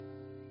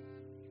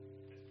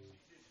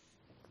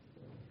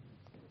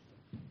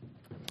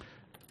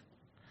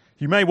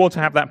You may want to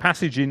have that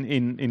passage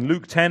in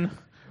Luke 10,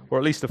 or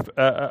at least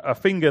a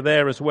finger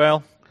there as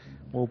well.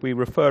 We'll be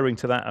referring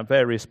to that at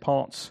various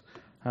parts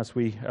as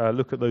we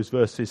look at those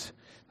verses.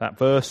 That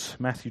verse,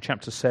 Matthew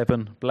chapter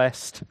 7,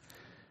 blessed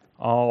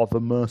are the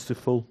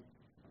merciful,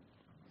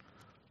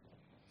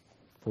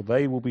 for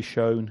they will be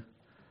shown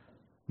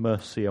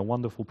mercy. A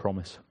wonderful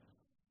promise.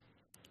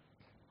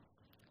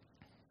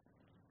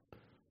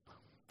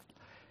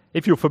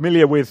 If you're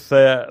familiar with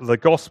the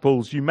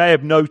Gospels, you may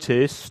have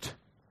noticed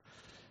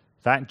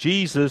that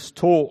Jesus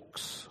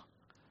talks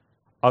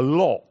a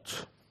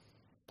lot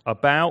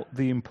about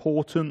the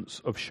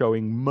importance of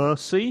showing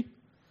mercy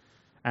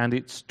and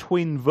its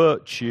twin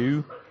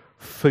virtue,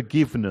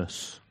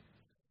 forgiveness.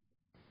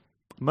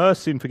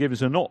 Mercy and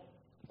forgiveness are not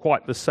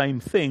quite the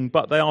same thing,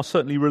 but they are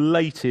certainly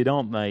related,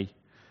 aren't they?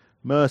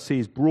 Mercy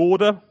is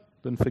broader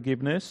than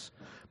forgiveness.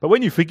 But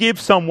when you forgive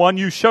someone,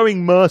 you're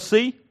showing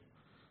mercy.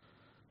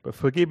 But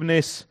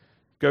forgiveness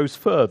goes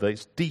further.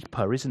 It's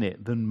deeper, isn't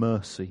it, than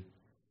mercy.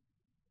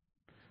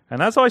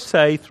 And as I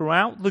say,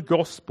 throughout the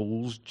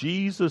Gospels,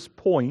 Jesus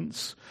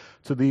points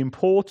to the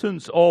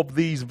importance of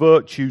these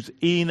virtues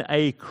in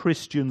a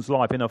Christian's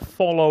life, in a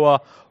follower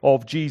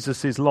of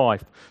Jesus'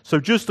 life.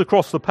 So just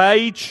across the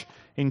page,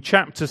 in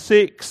chapter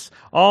 6,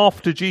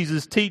 after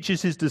Jesus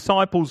teaches his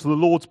disciples the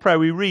Lord's Prayer,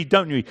 we read,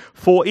 don't we?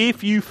 For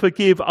if you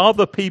forgive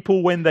other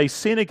people when they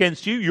sin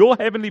against you, your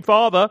heavenly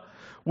Father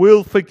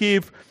will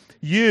forgive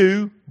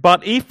you.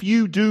 But if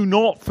you do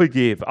not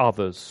forgive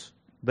others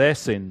their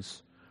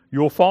sins,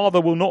 your Father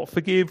will not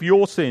forgive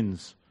your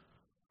sins.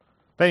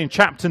 Then in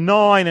chapter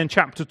 9 and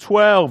chapter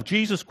 12,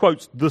 Jesus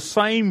quotes the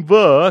same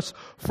verse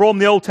from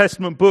the Old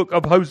Testament book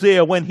of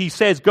Hosea when he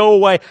says, go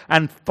away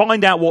and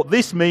find out what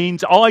this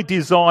means. I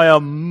desire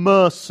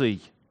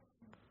mercy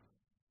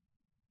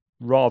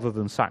rather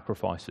than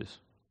sacrifices.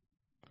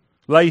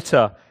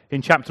 Later,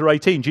 in chapter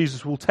 18,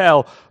 Jesus will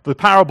tell the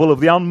parable of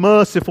the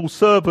unmerciful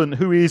servant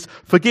who is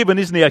forgiven,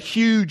 isn't he, a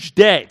huge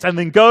debt, and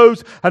then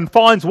goes and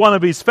finds one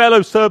of his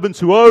fellow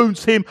servants who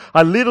owes him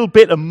a little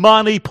bit of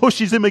money,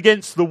 pushes him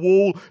against the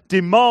wall,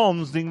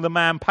 demanding the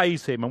man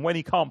pays him, and when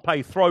he can't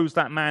pay, throws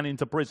that man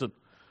into prison.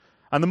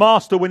 And the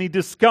master, when he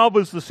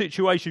discovers the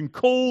situation,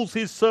 calls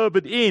his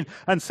servant in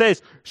and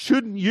says,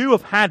 shouldn't you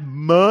have had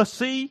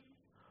mercy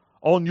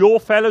on your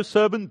fellow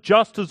servant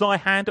just as I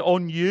had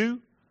on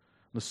you?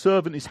 The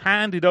servant is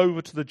handed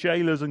over to the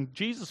jailers, and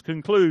Jesus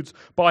concludes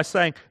by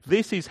saying,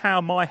 this is how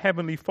my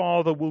heavenly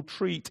Father will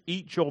treat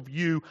each of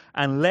you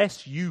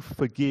unless you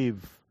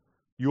forgive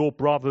your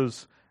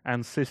brothers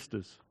and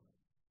sisters.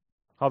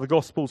 The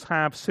Gospels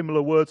have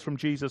similar words from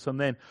Jesus, and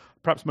then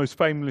perhaps most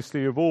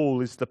famously of all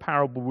is the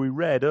parable we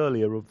read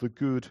earlier of the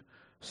Good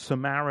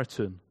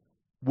Samaritan.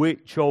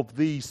 Which of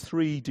these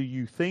three do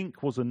you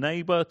think was a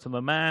neighbor to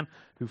the man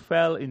who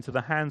fell into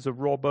the hands of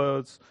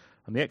robbers?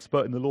 And the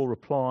expert in the law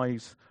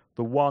replies,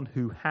 the one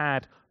who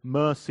had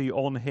mercy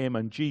on him.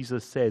 And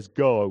Jesus says,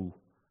 go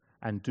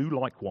and do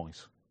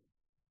likewise.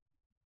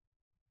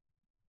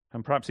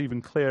 And perhaps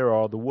even clearer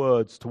are the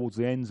words towards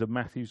the ends of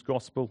Matthew's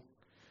Gospel.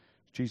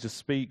 Jesus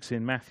speaks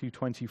in Matthew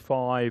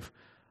 25,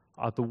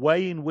 the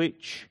way in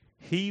which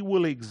he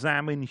will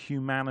examine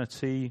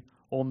humanity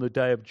on the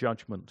day of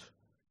judgment.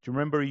 Do you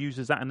remember he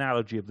uses that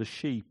analogy of the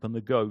sheep and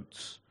the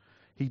goats?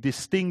 He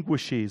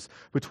distinguishes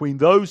between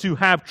those who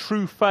have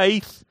true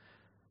faith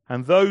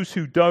and those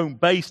who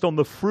don't, based on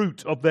the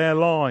fruit of their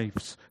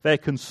lives, their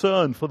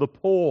concern for the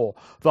poor,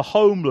 the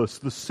homeless,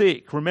 the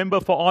sick.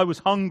 Remember, for I was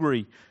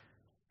hungry,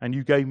 and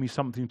you gave me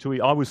something to eat.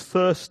 I was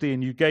thirsty,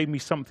 and you gave me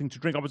something to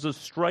drink. I was a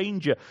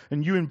stranger,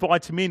 and you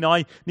invited me in.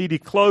 I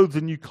needed clothes,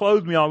 and you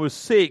clothed me. I was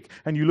sick,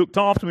 and you looked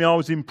after me. I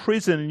was in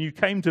prison, and you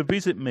came to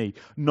visit me.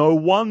 No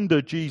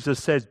wonder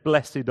Jesus says,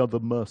 blessed are the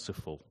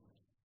merciful.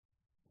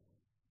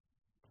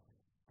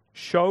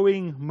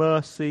 Showing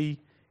mercy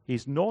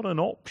is not an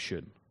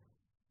option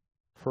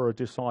for a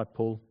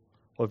disciple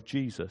of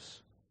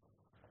Jesus.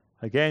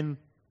 Again,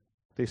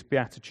 this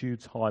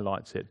Beatitudes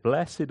highlights it.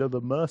 Blessed are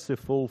the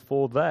merciful,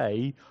 for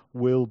they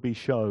will be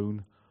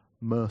shown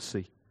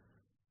mercy.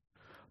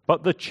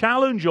 But the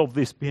challenge of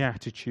this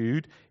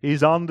Beatitude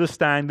is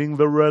understanding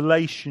the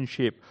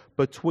relationship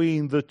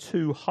between the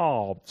two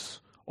halves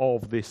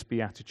of this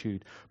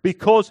Beatitude.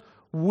 Because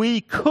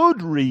we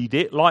could read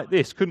it like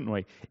this, couldn't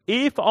we?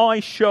 If I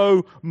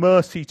show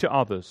mercy to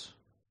others,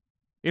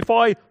 if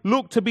I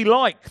look to be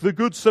like the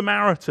Good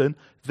Samaritan,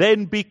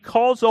 then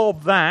because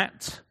of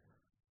that,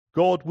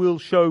 God will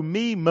show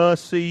me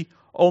mercy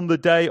on the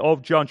day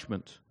of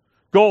judgment.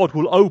 God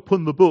will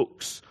open the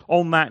books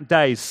on that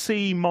day,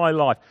 see my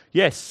life.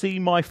 Yes, see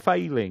my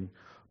failing.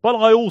 But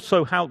I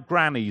also helped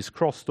grannies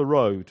cross the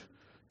road.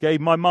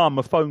 Gave my mum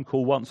a phone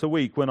call once a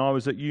week when I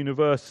was at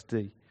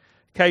university.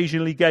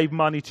 Occasionally gave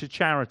money to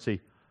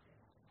charity.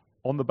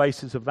 On the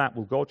basis of that,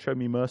 will God show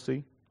me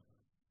mercy?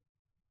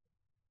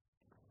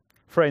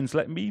 Friends,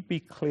 let me be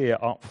clear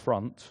up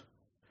front.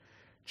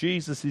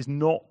 Jesus is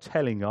not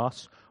telling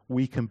us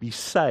we can be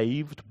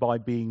saved by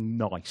being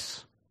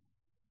nice.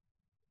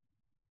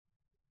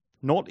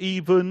 Not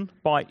even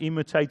by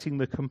imitating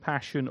the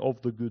compassion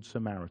of the Good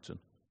Samaritan.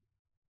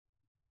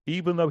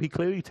 even though he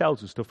clearly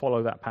tells us to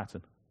follow that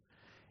pattern.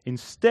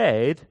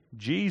 Instead,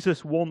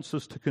 Jesus wants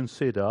us to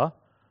consider,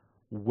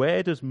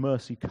 where does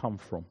mercy come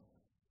from?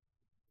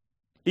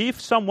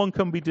 If someone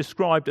can be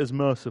described as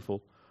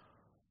merciful,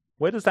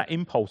 where does that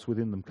impulse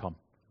within them come?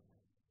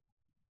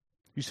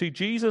 You see,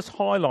 Jesus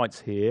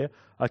highlights here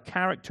a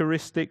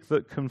characteristic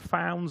that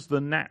confounds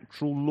the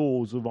natural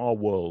laws of our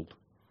world,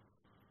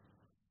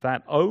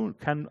 that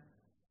can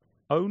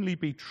only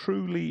be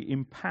truly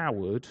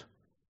empowered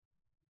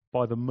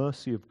by the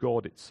mercy of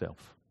God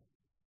itself.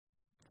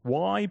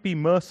 Why be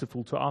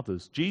merciful to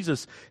others?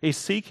 Jesus is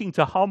seeking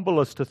to humble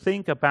us to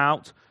think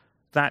about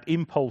that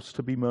impulse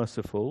to be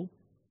merciful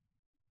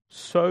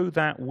so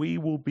that we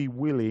will be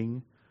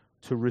willing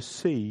to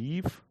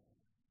receive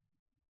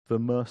the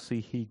mercy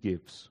he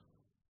gives.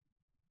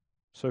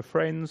 So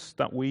friends,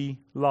 that we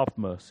love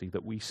mercy,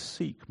 that we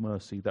seek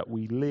mercy, that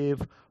we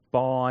live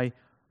by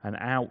and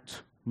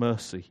out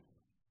mercy.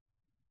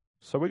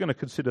 So we're going to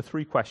consider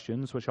 3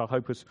 questions which I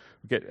hope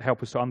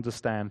help us to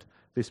understand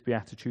this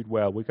beatitude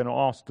well. We're going to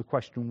ask the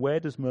question, where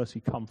does mercy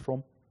come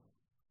from?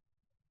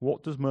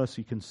 What does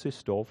mercy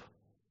consist of?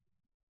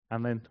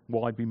 And then,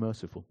 why be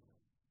merciful?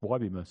 Why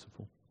be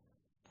merciful?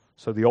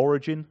 So the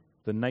origin,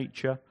 the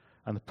nature,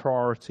 and the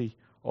priority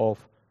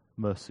of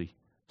mercy.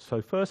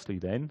 So firstly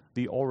then,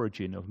 the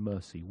origin of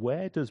mercy.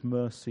 Where does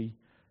mercy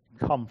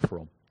come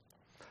from?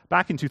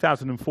 Back in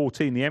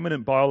 2014, the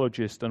eminent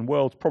biologist and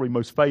world's probably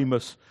most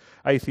famous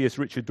atheist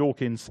Richard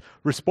Dawkins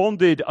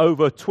responded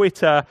over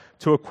Twitter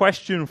to a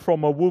question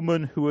from a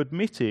woman who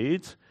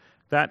admitted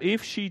that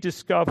if she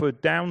discovered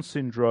Down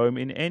syndrome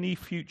in any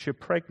future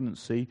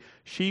pregnancy,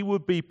 she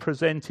would be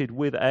presented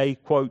with a,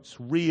 quote,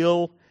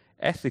 real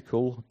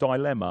ethical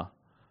dilemma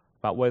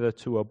about whether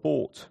to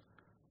abort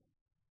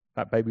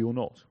that baby or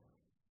not.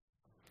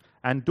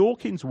 And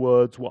Dawkins'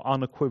 words were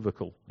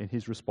unequivocal in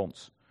his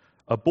response.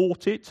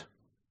 Abort it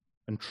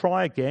and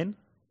try again.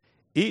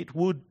 It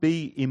would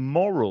be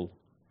immoral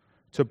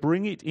to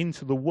bring it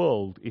into the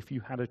world if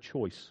you had a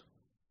choice.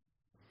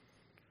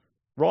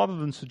 Rather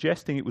than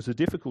suggesting it was a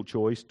difficult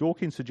choice,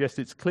 Dawkins suggests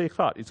it's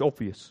clear-cut, it's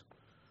obvious.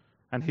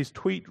 And his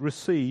tweet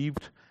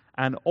received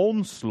an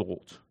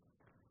onslaught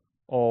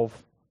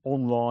of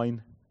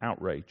online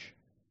outrage.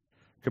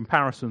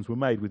 Comparisons were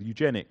made with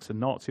eugenics and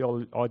Nazi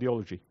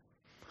ideology.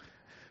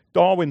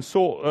 Dawkins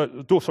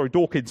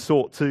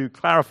sought to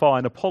clarify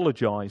and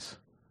apologize,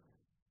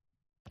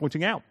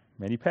 pointing out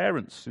many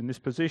parents in this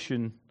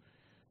position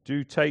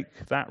do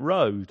take that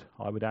road,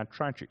 I would add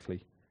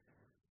tragically.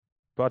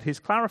 But his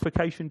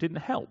clarification didn't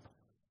help.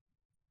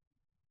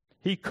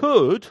 He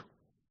could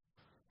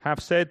have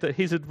said that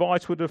his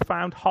advice would have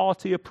found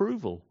hearty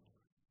approval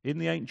in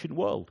the ancient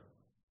world.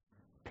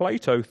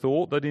 Plato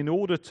thought that in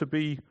order to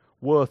be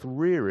worth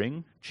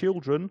rearing,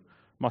 children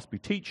must be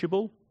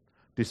teachable,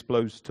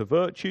 disposed to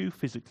virtue,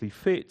 physically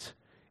fit.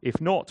 If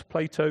not,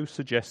 Plato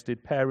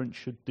suggested parents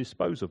should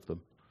dispose of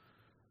them.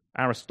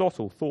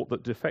 Aristotle thought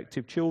that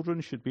defective children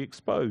should be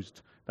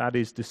exposed, that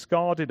is,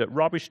 discarded at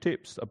rubbish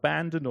tips,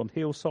 abandoned on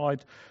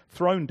hillsides,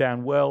 thrown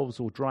down wells,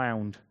 or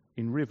drowned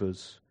in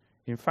rivers.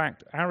 In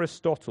fact,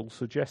 Aristotle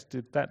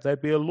suggested that there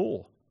be a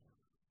law,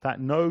 that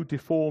no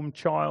deformed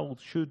child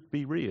should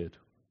be reared.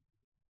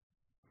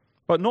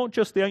 But not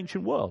just the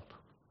ancient world.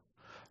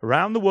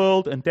 Around the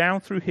world and down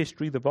through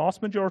history, the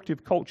vast majority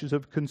of cultures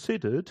have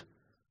considered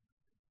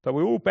that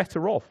we're all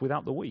better off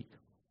without the weak.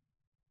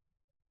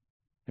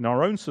 In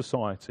our own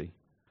society,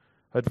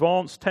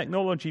 advanced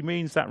technology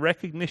means that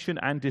recognition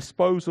and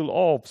disposal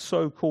of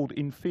so-called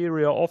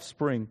inferior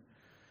offspring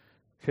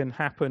can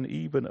happen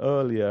even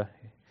earlier,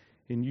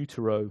 in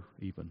utero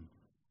even.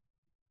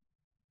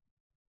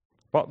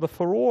 But the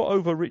furore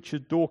over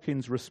Richard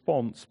Dawkins'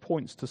 response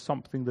points to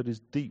something that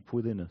is deep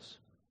within us.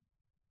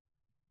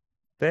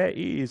 There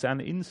is an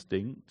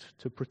instinct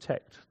to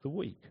protect the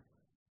weak,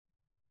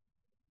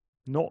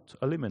 not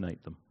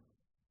eliminate them.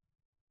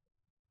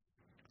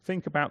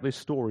 Think about this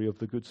story of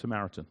the Good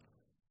Samaritan.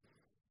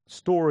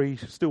 Story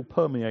still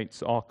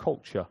permeates our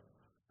culture.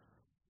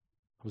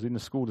 I was in the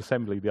school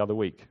assembly the other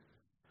week.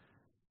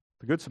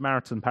 The Good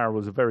Samaritan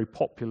parable is a very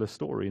popular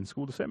story in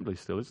school assembly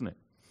still, isn't it?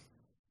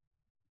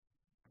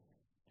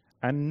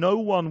 And no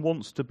one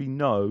wants to be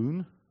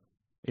known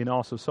in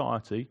our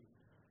society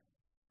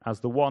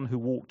as the one who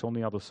walked on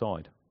the other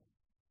side.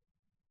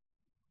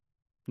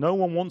 No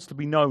one wants to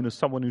be known as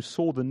someone who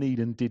saw the need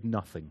and did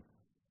nothing.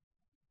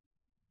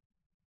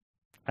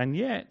 And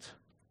yet,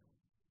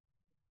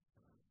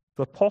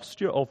 the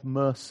posture of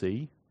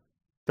mercy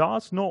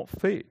does not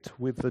fit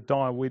with the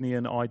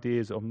Darwinian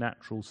ideas of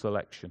natural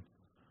selection.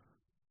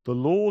 The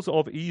laws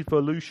of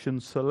evolution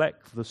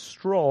select the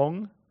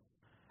strong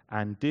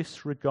and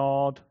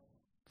disregard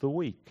the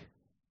weak.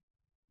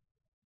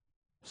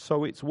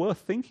 So it's worth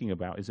thinking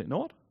about, is it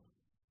not?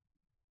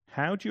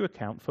 How do you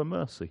account for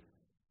mercy?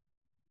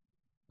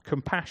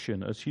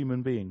 Compassion as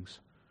human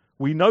beings.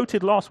 We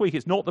noted last week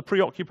it's not the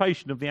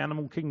preoccupation of the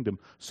animal kingdom.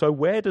 So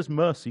where does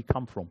mercy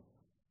come from?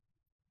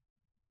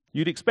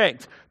 You'd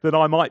expect that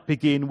I might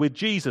begin with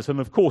Jesus, and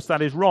of course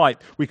that is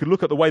right. We could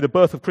look at the way the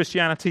birth of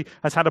Christianity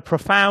has had a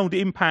profound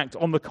impact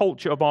on the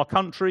culture of our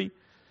country,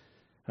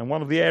 and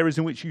one of the areas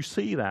in which you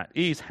see that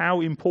is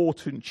how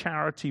important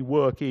charity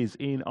work is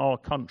in our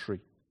country.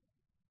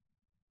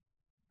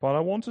 But I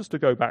want us to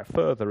go back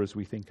further as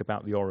we think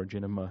about the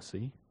origin of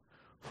mercy,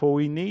 for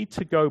we need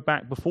to go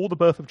back before the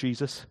birth of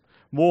Jesus,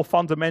 more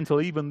fundamental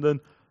even than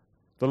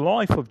the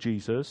life of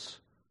Jesus,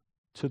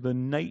 to the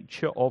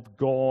nature of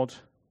God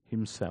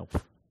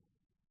Himself.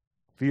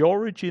 The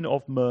origin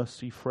of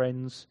mercy,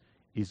 friends,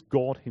 is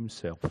God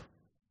Himself.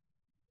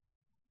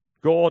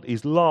 God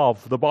is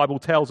love, the Bible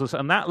tells us,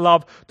 and that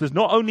love does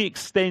not only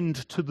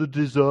extend to the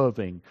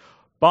deserving,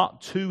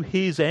 but to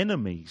His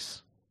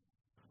enemies.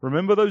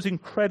 Remember those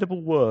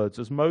incredible words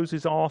as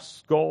Moses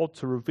asks God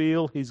to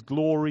reveal His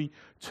glory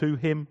to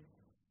him?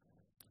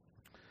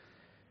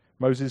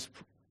 Moses,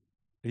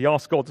 he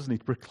asks God, doesn't he,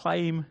 to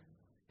proclaim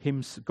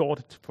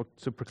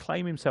to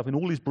proclaim Himself in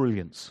all His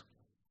brilliance.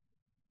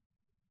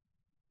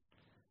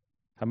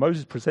 And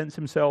Moses presents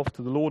himself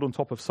to the Lord on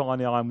top of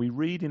Sinai, and we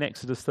read in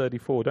Exodus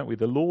 34, don't we?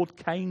 The Lord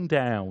came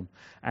down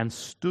and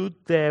stood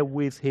there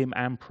with him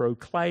and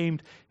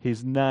proclaimed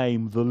His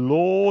name, the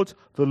Lord,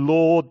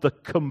 the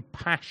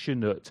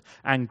compassionate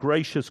and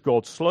gracious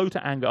God, slow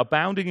to anger,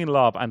 abounding in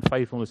love and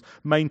faithfulness,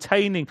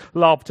 maintaining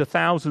love to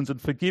thousands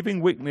and forgiving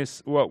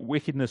wickedness,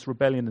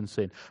 rebellion and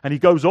sin. And he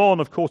goes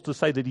on, of course, to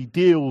say that he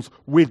deals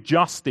with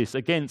justice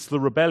against the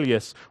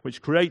rebellious,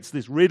 which creates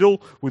this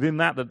riddle within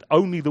that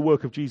only the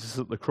work of Jesus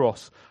at the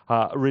cross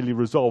really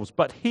resolves.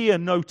 But here,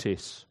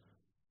 notice,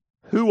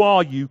 who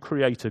are you,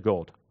 Creator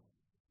God?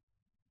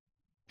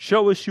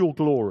 Show us your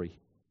glory.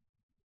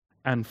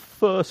 And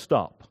first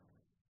up,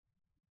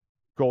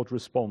 God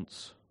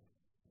responds,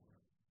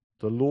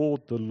 the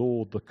Lord,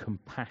 the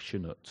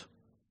compassionate,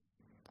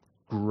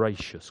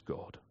 gracious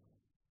God,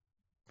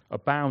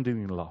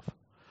 abounding in love,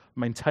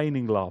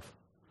 maintaining love,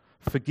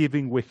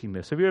 forgiving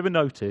wickedness. Have you ever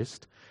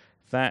noticed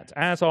that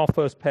as our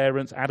first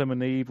parents, Adam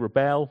and Eve,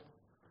 rebel,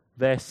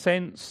 their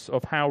sense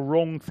of how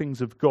wrong things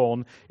have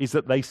gone is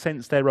that they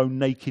sense their own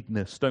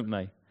nakedness, don't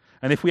they?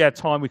 And if we had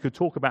time, we could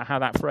talk about how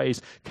that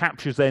phrase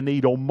captures their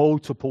need on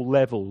multiple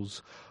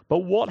levels.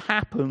 But what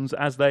happens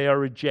as they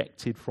are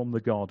ejected from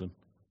the garden?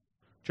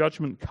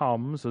 Judgment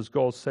comes, as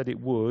God said it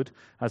would,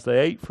 as they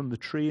ate from the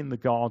tree in the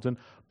garden.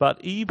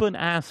 But even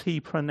as He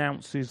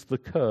pronounces the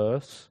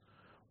curse,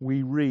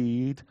 we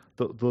read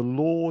that the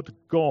Lord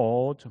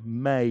God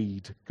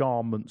made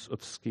garments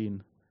of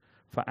skin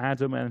for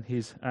Adam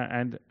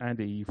and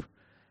Eve,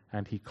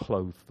 and He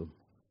clothed them.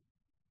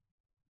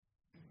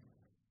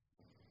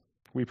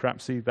 We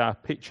perhaps see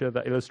that picture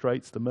that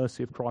illustrates the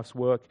mercy of Christ's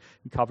work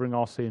in covering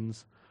our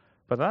sins,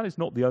 but that is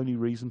not the only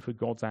reason for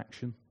God's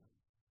action.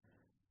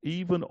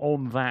 Even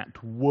on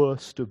that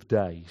worst of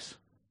days,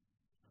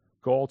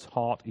 God's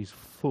heart is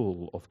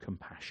full of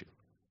compassion.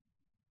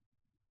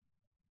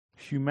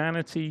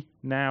 Humanity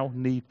now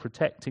need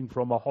protecting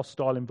from a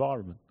hostile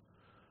environment.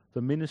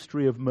 The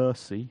ministry of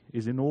mercy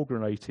is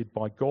inaugurated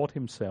by God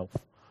Himself,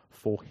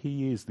 for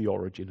He is the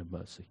origin of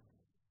mercy.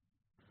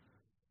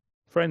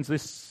 Friends,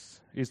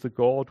 this is the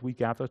God we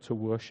gather to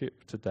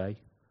worship today.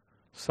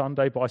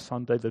 Sunday by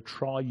Sunday, the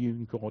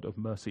triune God of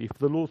mercy. If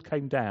the Lord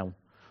came down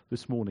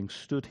this morning,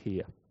 stood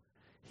here,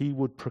 He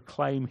would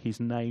proclaim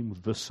His name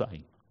the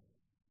same.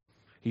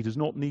 He does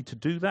not need to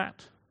do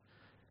that,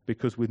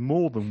 because with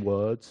more than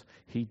words,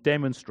 He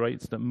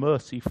demonstrates that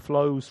mercy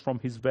flows from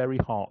His very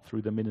heart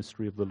through the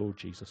ministry of the Lord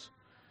Jesus.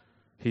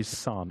 His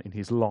Son in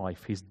His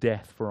life, His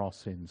death for our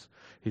sins,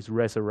 His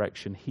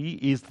resurrection. He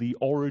is the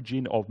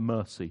origin of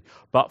mercy.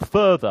 But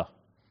further,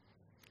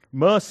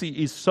 mercy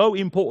is so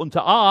important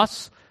to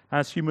us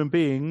as human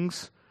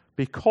beings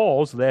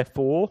because,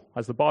 therefore,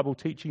 as the Bible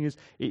teaching is,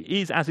 it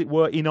is, as it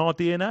were, in our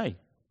DNA.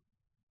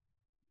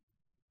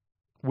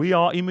 We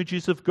are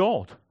images of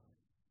God.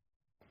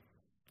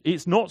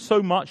 It's not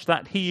so much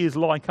that He is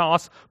like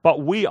us,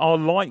 but we are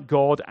like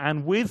God,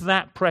 and with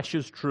that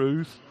precious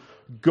truth,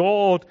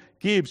 God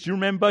gives, you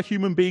remember,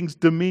 human beings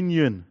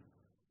dominion.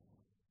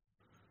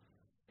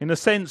 In a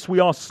sense, we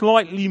are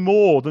slightly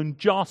more than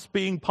just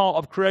being part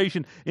of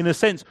creation. In a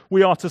sense,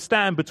 we are to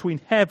stand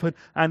between heaven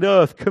and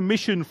earth,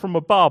 commissioned from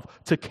above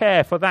to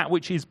care for that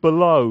which is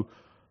below.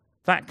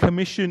 That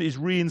commission is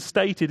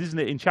reinstated, isn't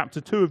it, in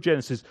chapter 2 of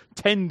Genesis.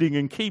 Tending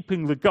and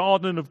keeping the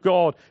garden of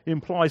God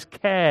implies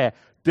care,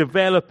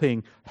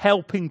 developing,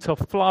 helping to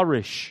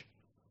flourish.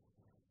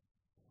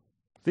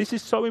 This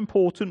is so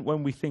important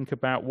when we think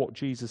about what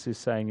Jesus is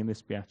saying in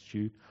this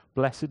beatitude.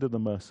 Blessed are the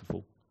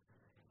merciful.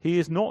 He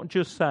is not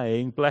just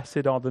saying,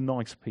 blessed are the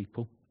nice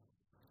people.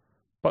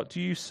 But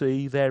do you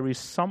see, there is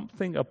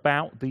something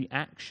about the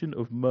action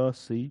of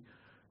mercy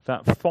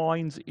that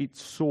finds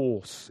its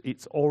source,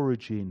 its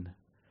origin,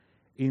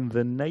 in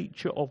the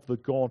nature of the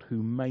God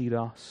who made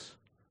us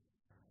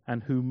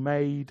and who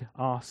made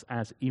us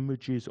as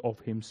images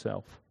of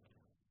Himself.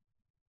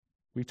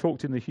 We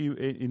talked in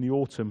the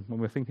autumn, when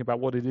we were thinking about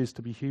what it is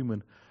to be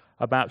human,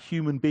 about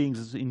human beings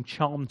as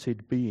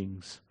enchanted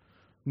beings,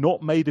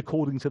 not made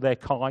according to their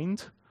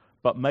kind,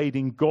 but made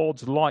in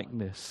God's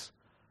likeness.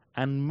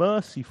 And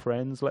mercy,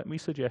 friends, let me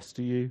suggest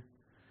to you,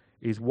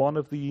 is one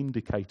of the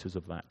indicators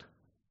of that.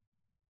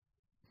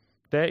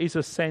 There is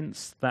a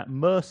sense that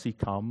mercy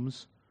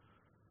comes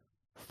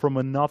from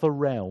another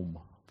realm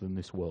than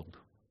this world.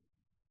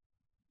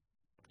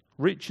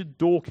 Richard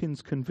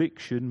Dawkins'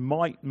 conviction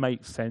might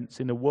make sense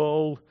in a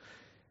world,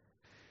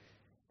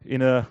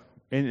 in an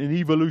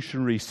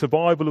evolutionary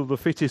survival of the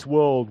fittest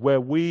world where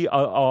we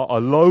are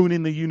alone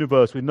in the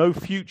universe with no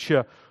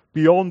future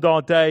beyond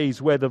our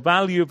days, where the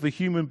value of the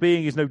human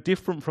being is no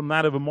different from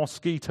that of a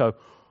mosquito.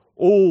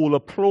 All a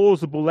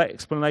plausible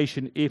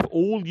explanation if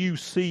all you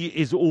see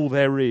is all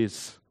there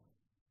is.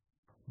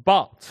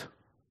 But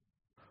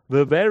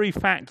the very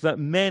fact that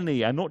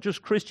many, and not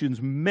just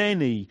Christians,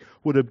 many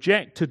would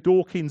object to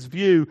Dawkins'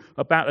 view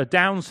about a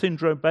Down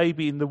syndrome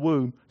baby in the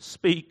womb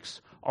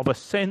speaks of a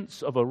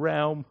sense of a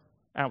realm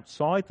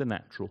outside the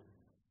natural,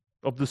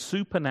 of the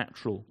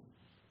supernatural.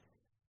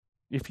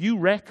 If you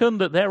reckon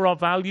that there are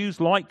values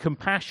like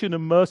compassion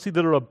and mercy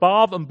that are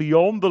above and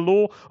beyond the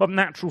law of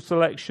natural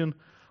selection,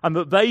 and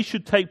that they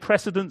should take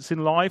precedence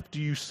in life, do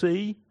you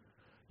see?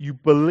 You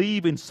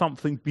believe in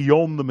something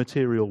beyond the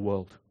material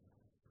world.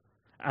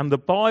 And the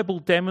Bible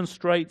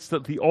demonstrates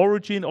that the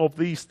origin of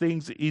these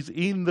things is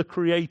in the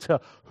Creator,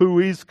 who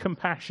is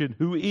compassion,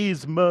 who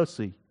is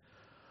mercy.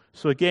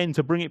 So again,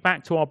 to bring it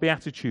back to our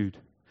beatitude,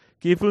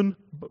 given,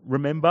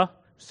 remember,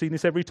 seen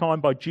this every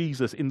time by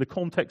Jesus in the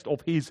context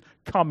of his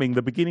coming,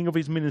 the beginning of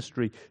his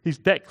ministry, his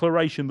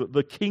declaration that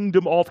the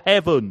kingdom of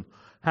heaven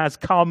has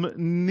come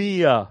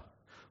near.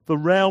 The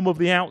realm of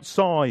the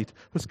outside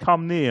has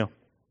come near.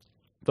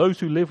 Those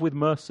who live with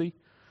mercy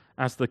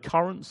as the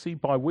currency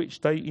by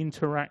which they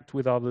interact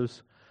with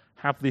others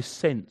have this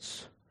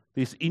sense,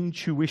 this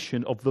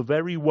intuition of the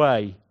very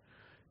way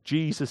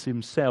Jesus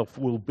himself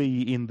will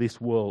be in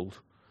this world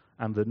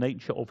and the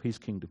nature of his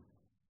kingdom.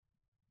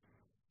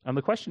 And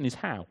the question is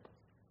how?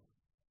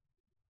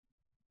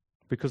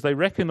 Because they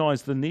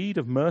recognize the need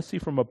of mercy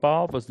from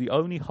above as the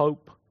only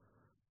hope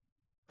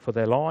for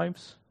their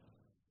lives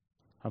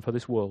and for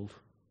this world.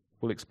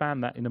 We'll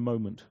expand that in a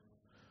moment.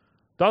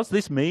 Does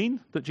this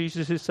mean that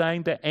Jesus is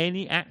saying that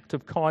any act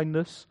of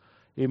kindness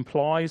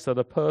implies that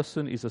a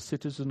person is a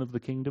citizen of the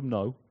kingdom?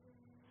 No.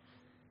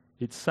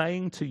 It's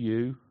saying to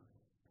you,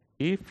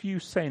 if you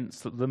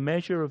sense that the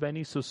measure of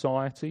any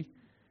society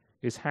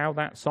is how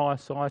that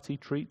society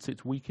treats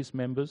its weakest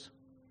members,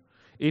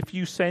 if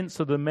you sense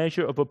that the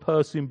measure of a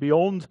person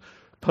beyond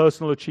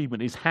personal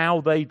achievement is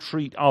how they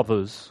treat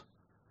others,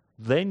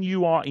 then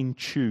you are in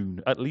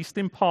tune, at least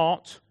in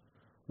part,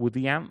 with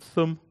the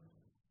anthem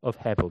of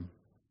heaven.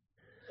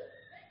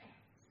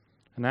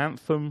 An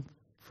anthem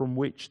from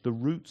which the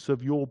roots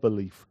of your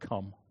belief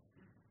come.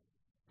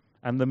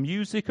 And the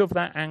music of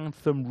that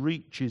anthem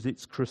reaches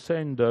its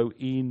crescendo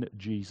in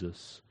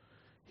Jesus.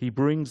 He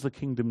brings the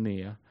kingdom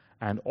near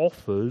and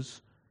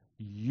offers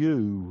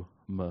you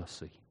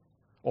mercy.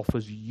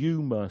 Offers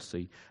you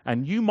mercy.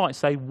 And you might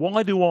say,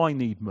 why do I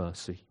need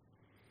mercy?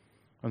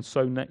 And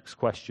so next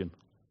question,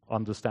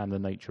 understand the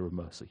nature of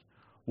mercy.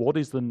 What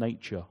is the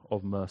nature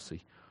of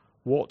mercy?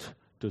 What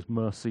does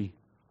mercy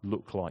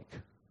look like?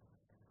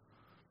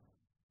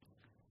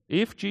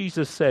 If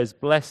Jesus says,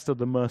 blessed are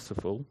the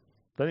merciful,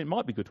 then it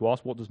might be good to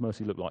ask, what does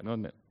mercy look like,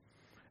 doesn't it?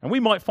 And we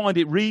might find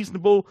it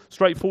reasonable,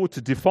 straightforward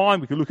to define.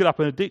 We could look it up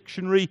in a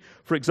dictionary.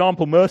 For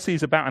example, mercy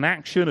is about an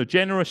action, a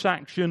generous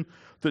action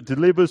that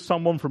delivers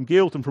someone from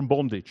guilt and from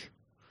bondage.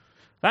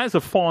 That is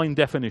a fine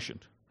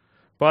definition.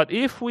 But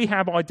if we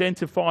have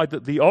identified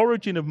that the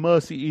origin of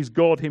mercy is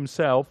God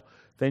himself,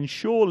 then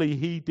surely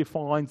he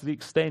defines the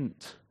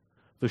extent,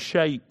 the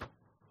shape,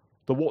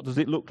 the what does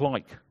it look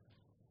like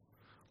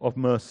of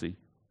mercy.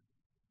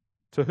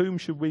 To whom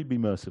should we be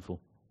merciful?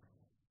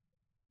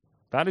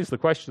 That is the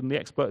question the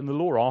expert in the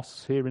law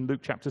asks here in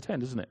Luke chapter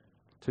 10, isn't it?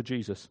 To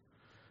Jesus.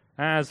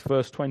 As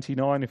verse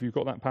 29, if you've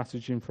got that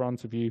passage in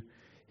front of you,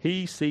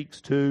 he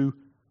seeks to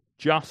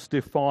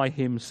justify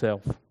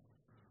himself.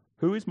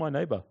 Who is my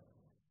neighbor?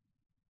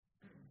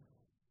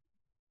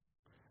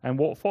 And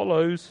what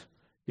follows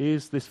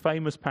is this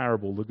famous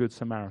parable, the Good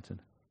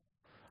Samaritan.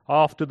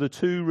 After the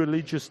two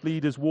religious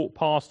leaders walk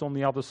past on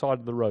the other side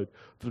of the road,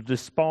 the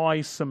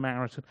despised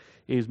Samaritan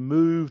is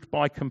moved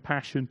by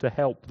compassion to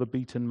help the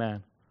beaten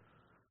man.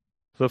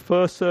 The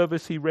first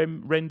service he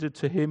rendered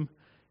to him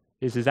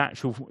is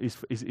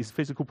his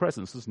physical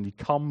presence, doesn't he?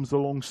 He comes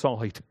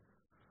alongside.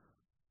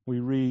 We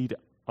read,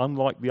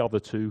 unlike the other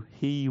two,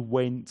 he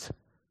went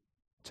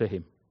to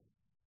him.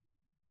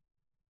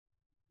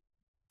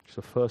 It's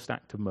the first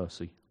act of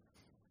mercy.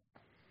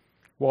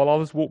 While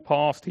others walked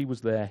past, he was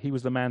there. He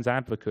was the man's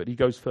advocate. He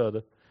goes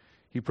further.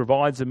 He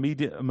provides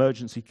immediate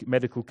emergency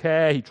medical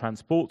care. He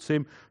transports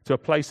him to a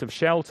place of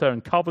shelter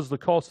and covers the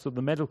costs of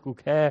the medical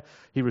care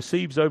he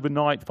receives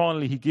overnight.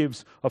 Finally, he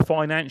gives a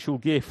financial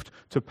gift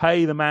to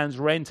pay the man's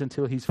rent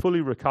until he's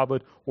fully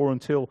recovered or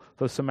until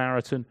the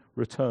Samaritan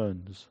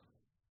returns.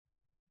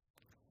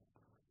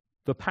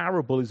 The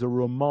parable is a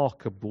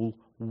remarkable,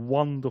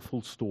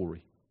 wonderful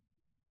story.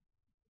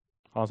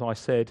 As I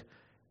said,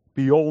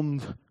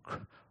 beyond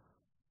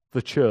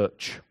the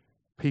church.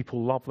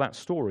 People love that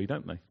story,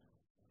 don't they?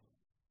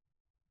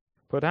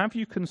 But have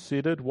you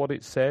considered what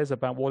it says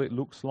about what it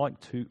looks like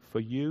for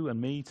you and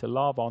me to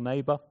love our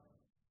neighbour?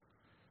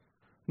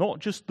 Not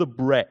just the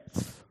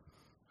breadth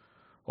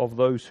of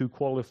those who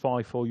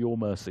qualify for your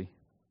mercy,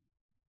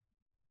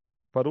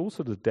 but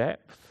also the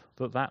depth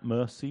that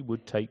mercy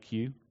would take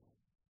you.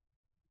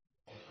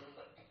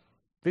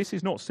 This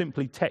is not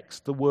simply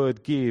text the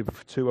word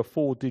give to a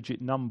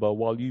 4-digit number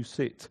while you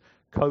sit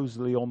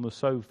cozily on the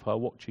sofa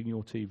watching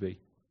your TV.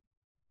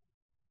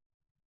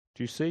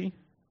 Do you see?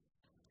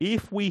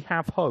 If we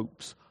have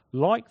hopes,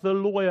 like the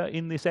lawyer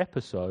in this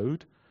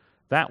episode,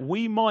 that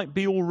we might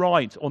be all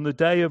right on the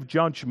day of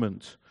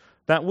judgment,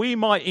 that we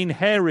might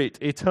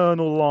inherit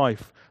eternal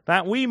life,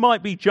 that we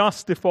might be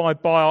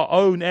justified by our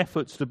own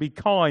efforts to be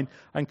kind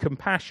and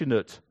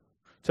compassionate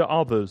to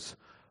others,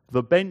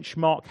 the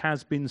benchmark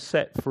has been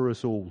set for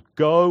us all.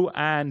 Go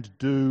and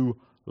do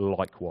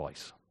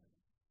likewise.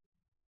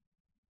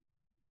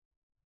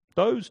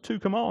 Those 2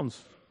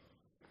 commands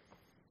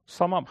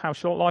sum up how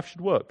life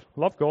should work.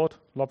 Love God,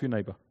 love your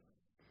neighbour.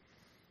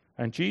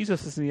 And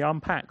Jesus, as he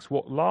unpacks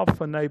what love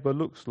for neighbour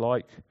looks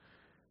like,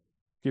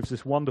 gives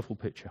this wonderful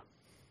picture.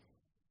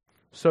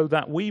 So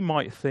that we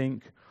might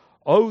think,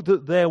 oh,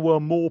 that there were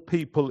more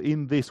people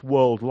in this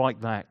world like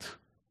that.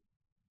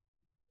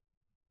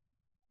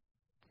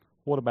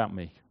 What about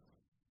me?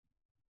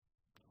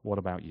 What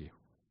about you?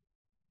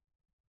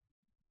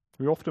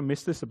 We often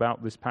miss this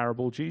about this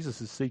parable.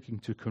 Jesus is seeking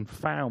to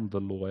confound the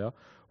lawyer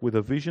with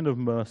a vision of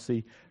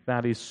mercy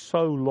that is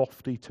so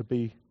lofty to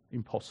be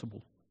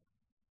impossible.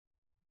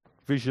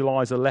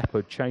 Visualize a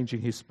leopard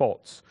changing his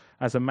spots,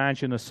 as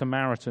imagine a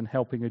Samaritan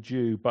helping a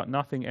Jew, but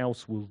nothing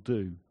else will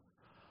do.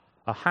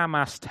 A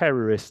Hamas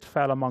terrorist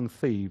fell among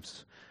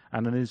thieves,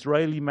 and an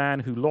Israeli man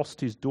who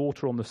lost his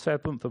daughter on the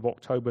 7th of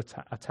October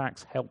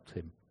attacks helped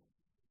him.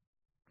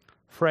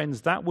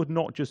 Friends, that would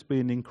not just be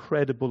an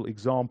incredible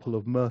example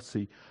of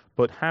mercy,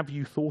 but have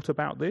you thought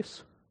about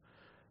this?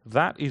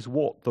 That is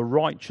what the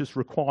righteous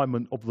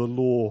requirement of the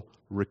law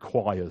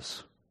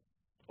requires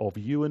of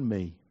you and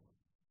me.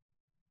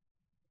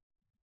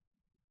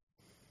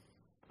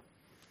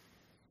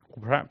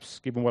 Or perhaps,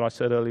 given what I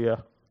said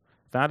earlier,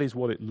 that is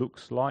what it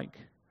looks like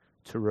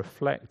to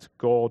reflect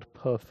God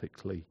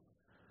perfectly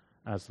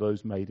as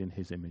those made in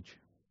his image.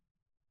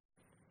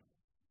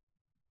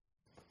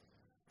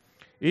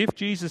 If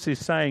Jesus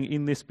is saying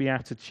in this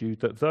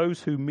beatitude that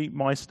those who meet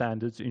my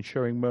standards in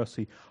showing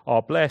mercy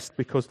are blessed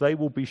because they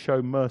will be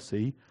shown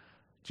mercy,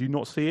 do you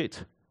not see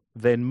it?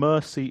 Then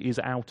mercy is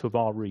out of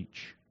our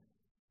reach.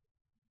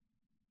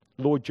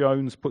 Lloyd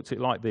Jones puts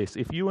it like this: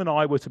 if you and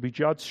I were to be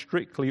judged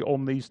strictly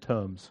on these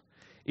terms,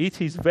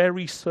 it is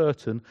very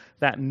certain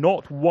that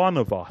not one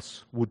of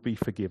us would be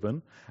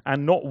forgiven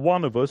and not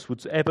one of us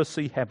would ever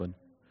see heaven.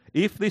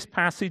 If this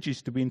passage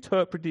is to be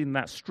interpreted in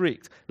that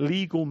strict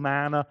legal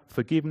manner,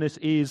 forgiveness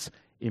is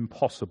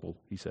impossible,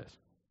 he says.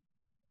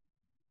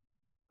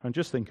 And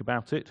just think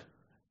about it.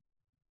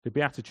 The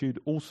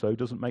Beatitude also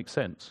doesn't make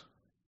sense.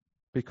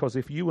 Because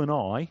if you and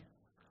I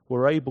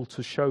were able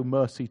to show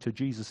mercy to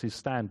Jesus'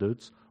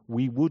 standards,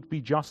 we would be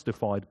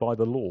justified by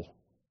the law.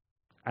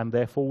 And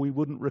therefore we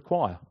wouldn't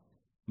require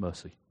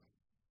mercy.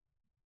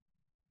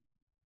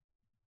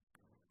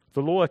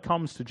 The lawyer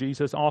comes to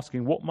Jesus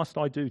asking, what must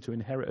I do to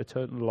inherit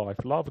eternal life?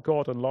 Love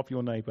God and love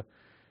your neighbour.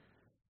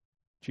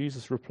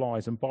 Jesus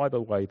replies, and by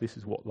the way, this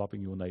is what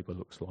loving your neighbour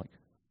looks like.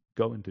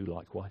 Go and do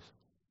likewise.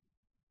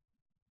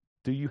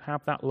 Do you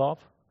have that love?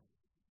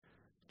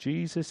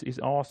 Jesus is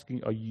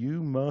asking, are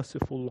you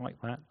merciful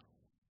like that?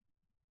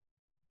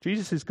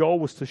 Jesus' goal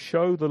was to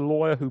show the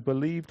lawyer who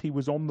believed he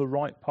was on the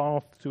right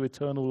path to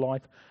eternal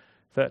life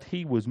that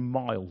he was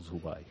miles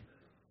away.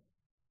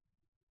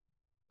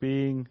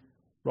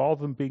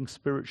 Rather than being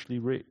spiritually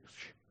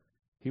rich,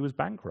 he was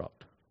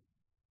bankrupt.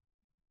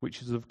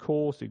 Which is, of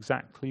course,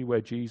 exactly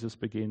where Jesus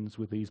begins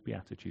with these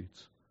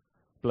Beatitudes.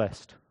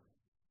 Blessed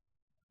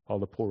are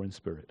the poor in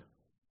spirit.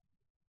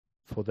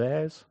 For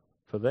theirs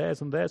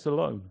and theirs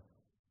alone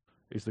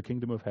is the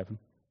kingdom of heaven.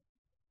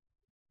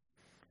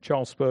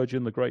 Charles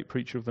Spurgeon, the great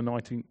preacher of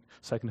the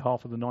second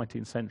half of the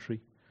 19th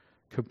century,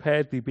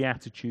 compared the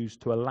Beatitudes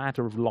to a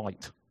ladder of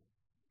light.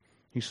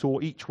 He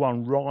saw each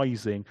one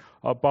rising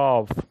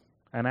above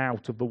and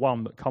out of the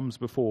one that comes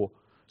before.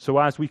 So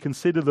as we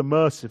consider the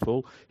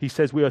merciful, he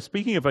says we are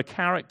speaking of a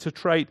character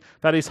trait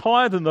that is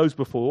higher than those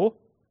before,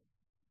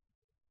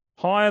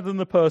 higher than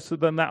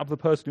that of the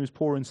person who is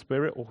poor in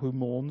spirit or who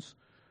mourns.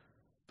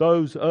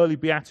 Those early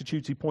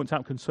Beatitudes, he points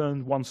out,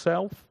 concern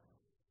oneself.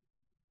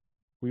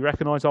 We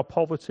recognize our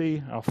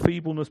poverty, our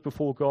feebleness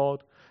before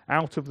God.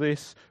 Out of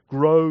this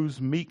grows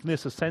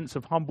meekness, a sense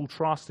of humble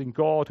trust in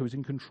God who is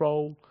in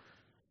control,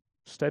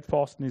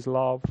 steadfast in his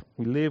love.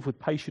 We live with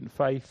patient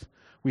faith.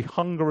 We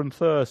hunger and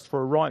thirst for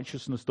a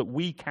righteousness that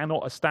we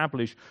cannot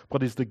establish,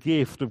 but is the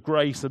gift of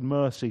grace and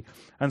mercy.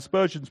 And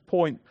Spurgeon's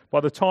point, by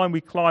the time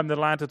we climb the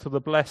ladder to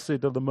the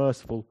blessed or the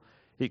merciful,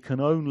 it can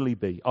only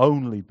be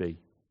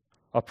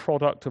a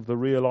product of the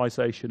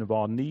realization of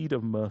our need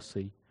of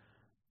mercy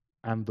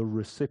and the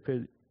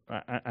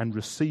and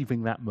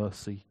receiving that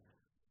mercy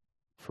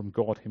from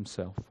God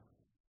himself.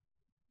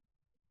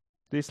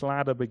 This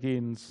ladder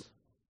begins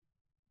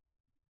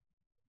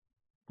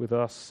with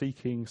us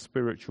seeking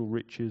spiritual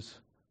riches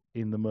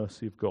in the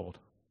mercy of God.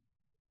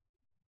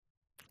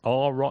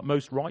 Our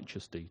most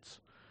righteous deeds,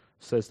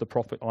 says the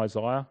prophet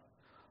Isaiah,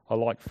 are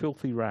like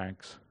filthy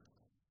rags,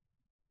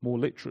 more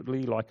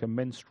literally like a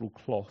menstrual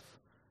cloth,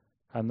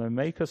 and they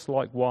make us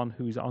like one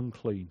who is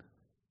unclean,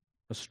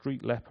 a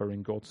street leper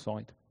in God's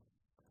sight.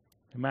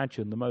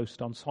 Imagine the most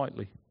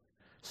unsightly,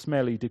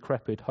 smelly,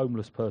 decrepit,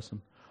 homeless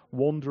person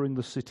wandering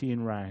the city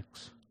in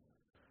rags,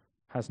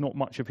 has not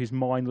much of his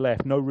mind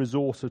left, no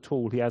resource at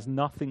all. He has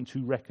nothing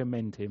to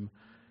recommend him.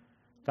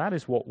 That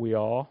is what we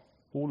are,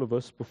 all of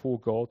us, before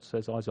God,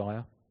 says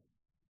Isaiah.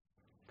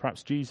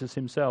 Perhaps Jesus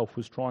himself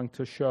was trying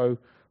to show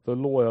the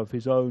lawyer of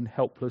his own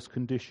helpless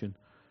condition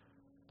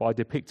by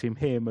depicting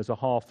him as a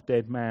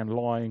half-dead man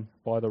lying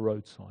by the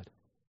roadside,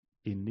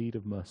 in need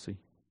of mercy.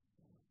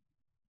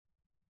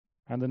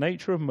 And the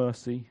nature of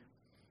mercy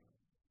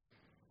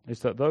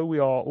is that though we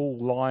are all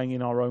lying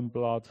in our own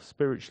blood,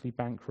 spiritually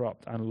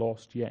bankrupt and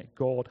lost, yet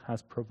God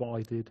has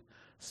provided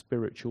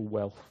spiritual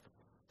wealth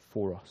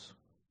for us.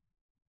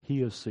 He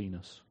has seen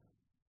us.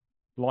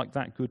 Like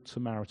that good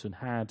Samaritan,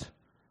 had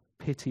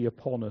pity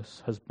upon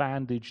us, has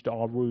bandaged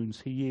our wounds.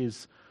 He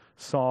is,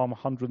 Psalm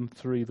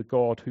 103, the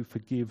God who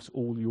forgives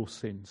all your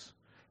sins,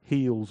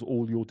 heals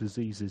all your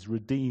diseases,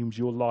 redeems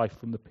your life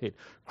from the pit,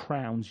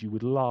 crowns you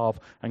with love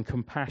and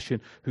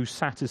compassion, who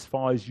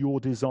satisfies your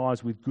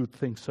desires with good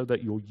things so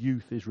that your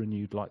youth is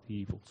renewed like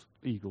the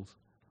eagles.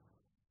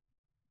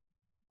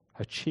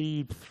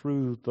 Achieved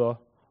through the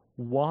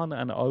one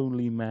and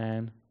only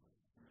man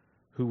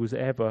who was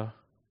ever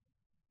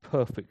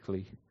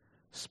perfectly,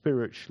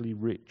 spiritually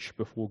rich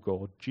before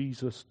God,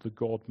 Jesus the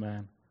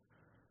God-man,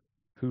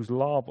 whose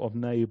love of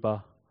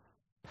neighbour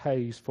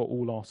pays for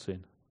all our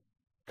sin,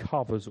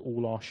 covers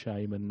all our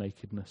shame and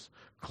nakedness,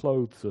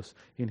 clothes us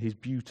in his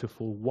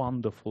beautiful,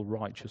 wonderful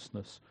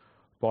righteousness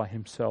by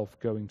himself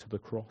going to the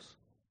cross.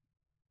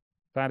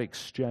 That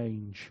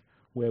exchange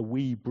where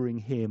we bring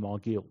him our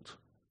guilt,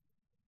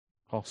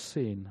 our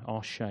sin,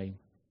 our shame,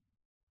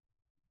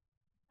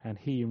 and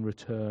he in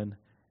return,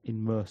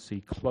 in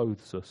mercy,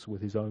 clothes us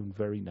with his own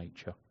very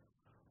nature,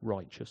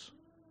 righteous.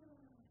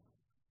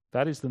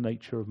 That is the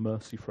nature of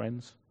mercy,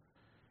 friends.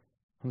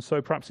 And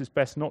so perhaps it's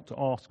best not to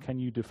ask, can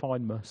you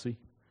define mercy?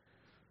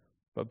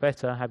 But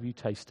better, have you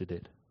tasted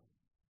it?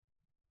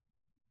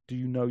 Do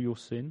you know your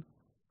sin,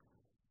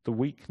 the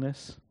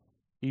weakness,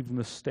 even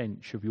the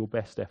stench of your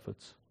best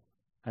efforts?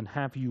 And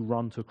have you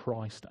run to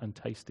Christ and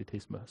tasted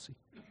his mercy?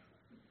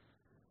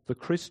 The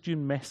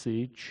Christian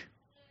message,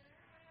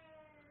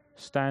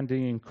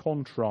 standing in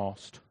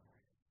contrast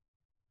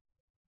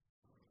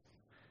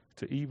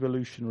to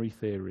evolutionary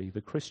theory,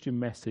 the Christian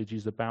message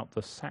is about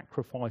the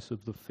sacrifice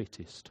of the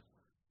fittest,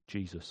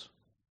 Jesus,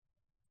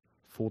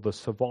 for the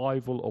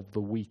survival of the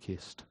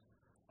weakest,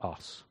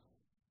 us.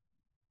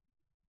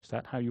 Is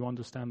that how you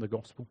understand the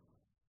gospel?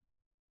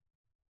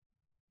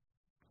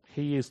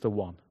 He is the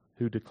one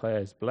who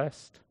declares,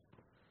 blessed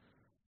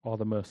are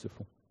the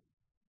merciful.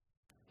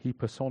 He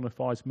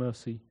personifies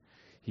mercy.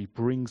 He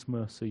brings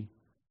mercy.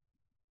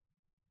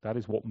 That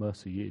is what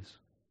mercy is.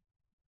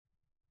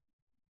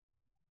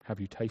 Have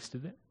you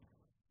tasted it?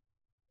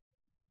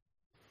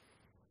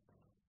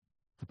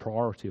 The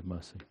priority of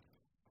mercy.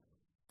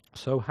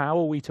 So how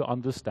are we to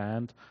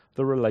understand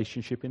the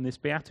relationship in this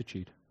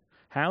beatitude?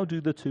 How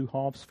do the two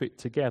halves fit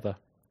together?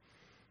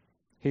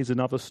 Here's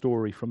another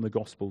story from the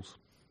Gospels.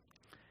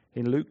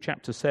 In Luke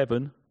chapter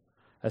 7,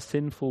 a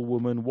sinful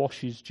woman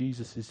washes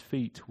Jesus'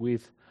 feet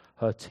with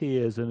her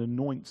tears and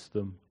anoints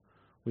them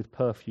with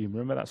perfume.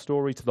 Remember that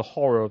story? To the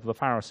horror of the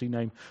Pharisee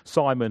named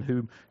Simon,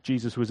 whom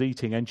Jesus was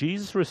eating. And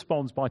Jesus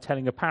responds by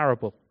telling a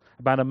parable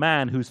about a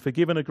man who's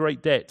forgiven a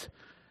great debt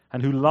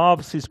and who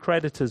loves his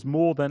creditors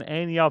more than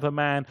any other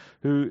man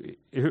than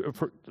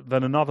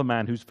another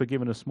man who's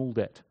forgiven a small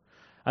debt.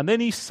 And then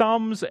he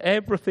sums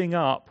everything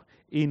up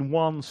in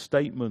one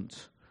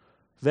statement.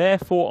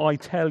 Therefore I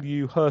tell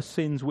you, her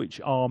sins,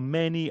 which are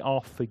many,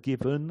 are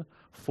forgiven,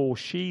 for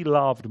she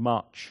loved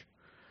much.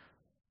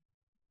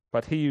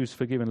 But he who's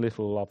forgiven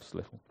little loves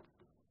little.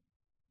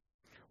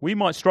 We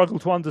might struggle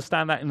to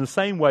understand that in the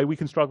same way we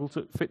can struggle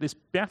to fit this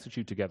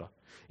beatitude together.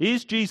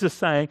 Is Jesus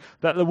saying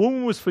that the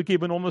woman was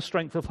forgiven on the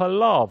strength of her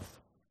love?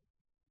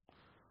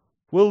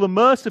 Will the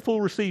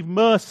merciful receive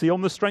mercy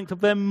on the strength of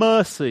their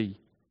mercy?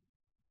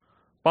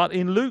 But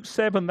in Luke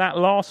 7, that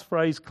last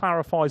phrase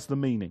clarifies the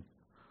meaning.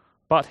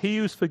 But he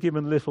who's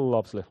forgiven little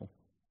loves little.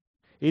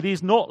 It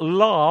is not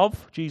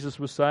love, Jesus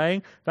was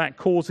saying, that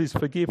causes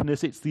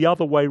forgiveness. It's the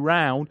other way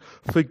round.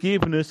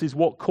 Forgiveness is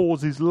what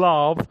causes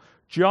love.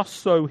 Just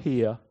so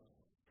here,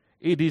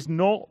 it is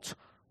not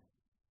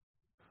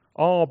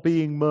our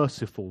being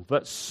merciful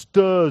that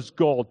stirs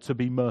God to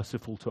be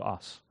merciful to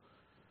us.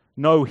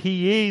 No,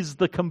 he is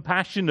the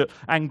compassionate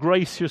and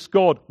gracious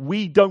God.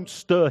 We don't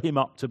stir him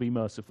up to be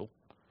merciful.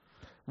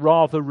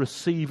 Rather,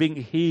 receiving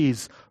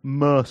his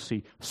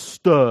mercy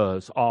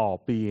stirs our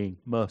being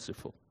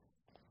merciful.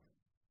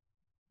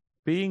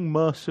 Being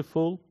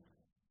merciful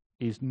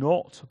is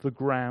not the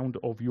ground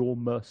of your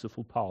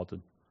merciful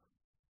pardon.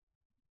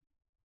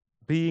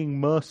 Being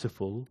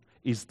merciful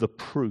is the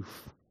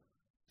proof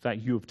that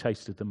you have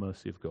tasted the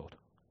mercy of God.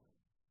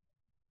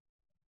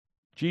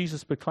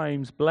 Jesus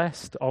proclaims,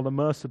 "Blessed are the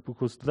merciful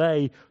because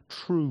they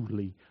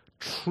truly,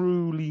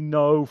 truly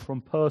know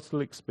from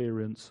personal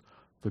experience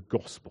the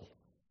gospel."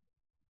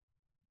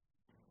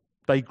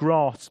 They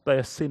grasp they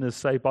are sinners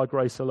saved by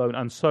grace alone,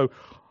 and so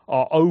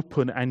are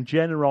open and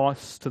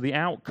generous to the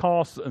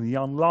outcasts and the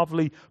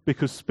unlovely,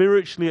 because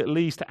spiritually, at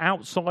least,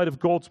 outside of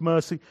God's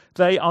mercy,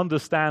 they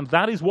understand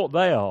that is what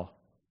they are.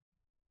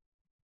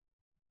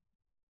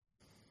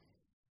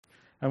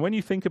 And when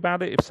you think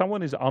about it, if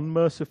someone is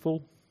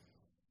unmerciful,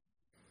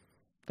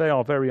 they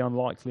are very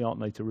unlikely, aren't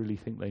they, to really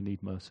think they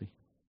need mercy.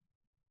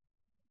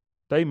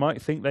 They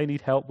might think they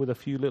need help with a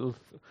few little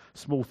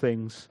small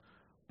things,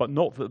 but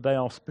not that they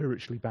are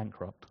spiritually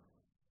bankrupt.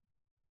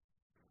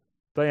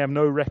 They have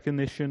no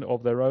recognition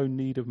of their own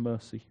need of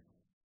mercy.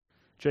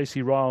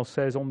 J.C. Ryle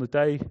says,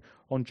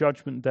 on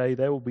Judgment Day,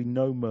 there will be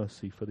no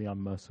mercy for the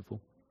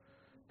unmerciful,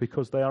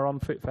 because they are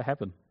unfit for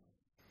heaven.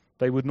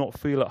 They would not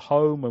feel at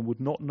home and would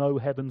not know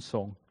heaven's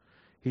song.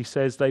 He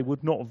says they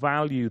would not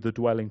value the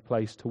dwelling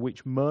place to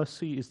which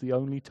mercy is the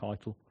only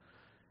title,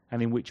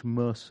 and in which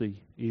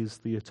mercy is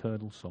the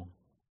eternal song.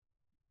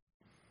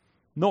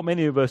 Not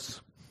many of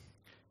us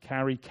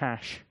carry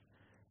cash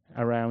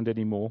around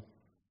anymore,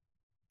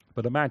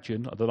 but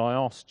imagine that I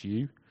asked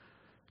you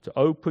to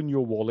open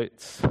your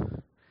wallets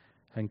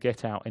and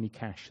get out any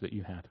cash that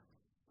you had.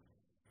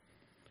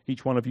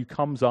 Each one of you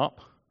comes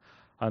up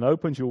and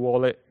opens your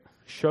wallet,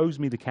 shows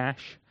me the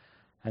cash,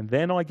 and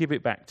then I give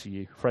it back to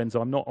you. Friends,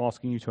 I'm not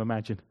asking you to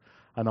imagine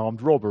an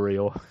armed robbery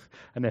or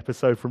an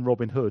episode from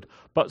Robin Hood,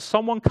 but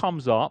someone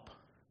comes up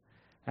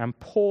and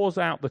pours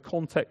out the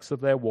contents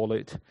of their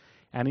wallet,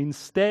 and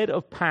instead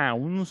of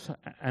pounds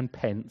and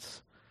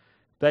pence,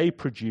 they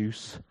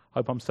produce, I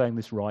hope I'm saying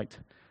this right,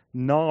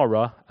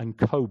 Naira and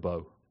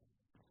Kobo,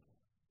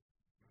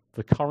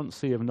 the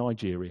currency of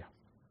Nigeria.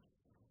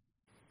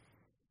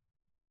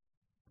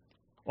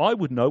 I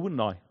would know,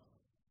 wouldn't I?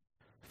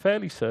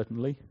 Fairly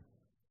certainly,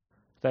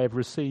 they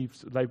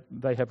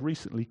have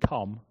recently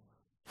come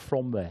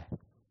from there.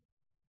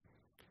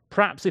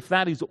 Perhaps if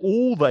that is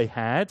all they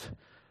had,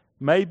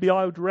 maybe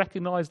I would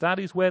recognize that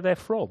is where they're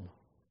from.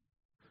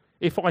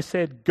 If I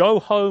said, "Go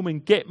home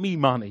and get me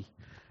money,"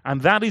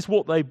 and that is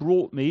what they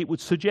brought me, it would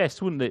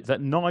suggest, wouldn't it,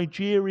 that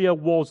Nigeria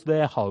was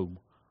their home.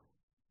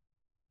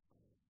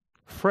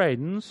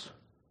 Friends,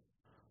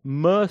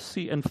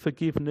 mercy and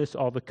forgiveness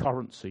are the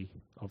currency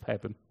of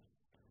heaven.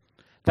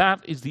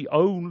 That is the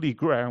only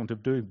ground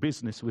of doing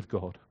business with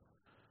God.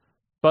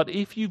 But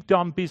if you've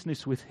done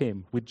business with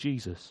Him, with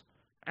Jesus,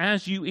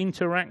 as you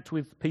interact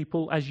with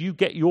people, as you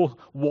get your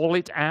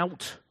wallet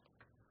out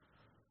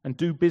and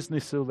do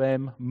business with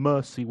them,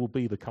 mercy will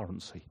be the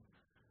currency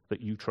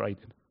that you trade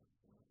in.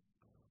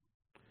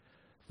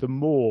 The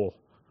more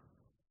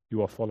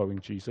you are following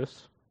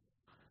Jesus,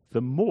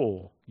 the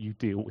more you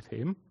deal with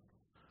Him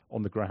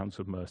on the grounds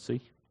of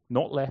mercy,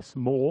 not less,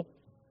 more,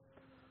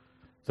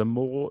 the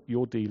more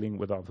your dealing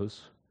with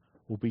others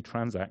will be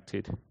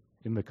transacted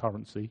in the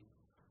currency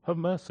of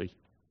mercy.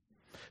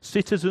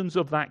 Citizens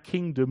of that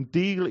kingdom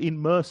deal in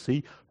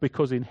mercy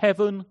because in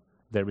heaven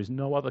there is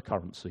no other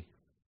currency.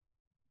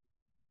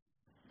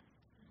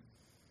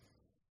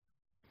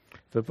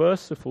 The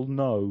merciful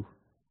know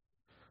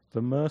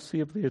the mercy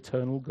of the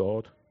eternal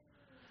God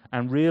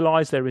and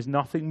realize there is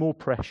nothing more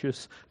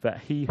precious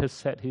that He has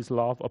set His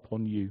love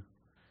upon you.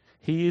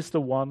 He is the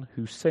one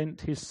who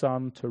sent His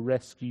Son to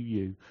rescue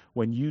you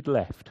when you'd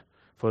left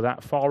for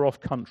that far-off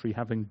country,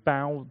 having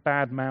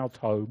bad-mouthed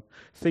home,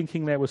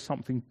 thinking there was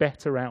something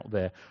better out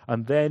there,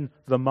 and then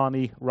the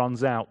money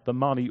runs out. The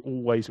money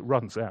always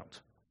runs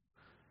out.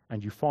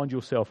 And you find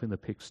yourself in the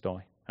pigsty.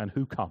 And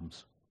who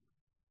comes?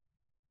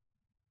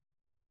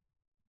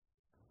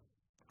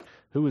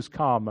 Who has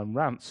come and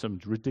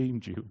ransomed,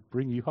 redeemed you,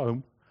 bring you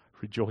home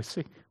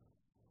rejoicing?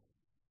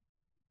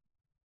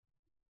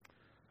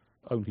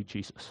 Only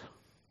Jesus.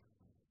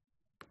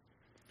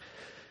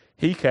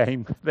 He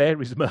came,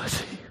 there is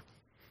mercy.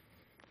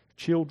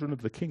 Children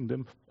of the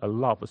kingdom are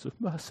lovers of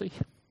mercy.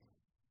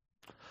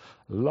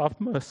 Love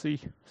mercy,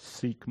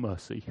 seek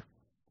mercy,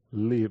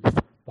 live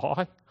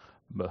by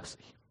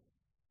mercy.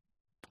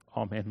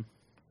 Amen.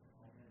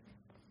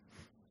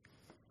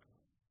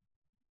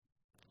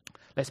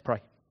 Let's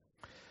pray.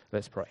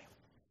 Let's pray.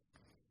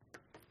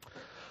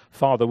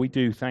 Father, we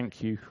do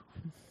thank you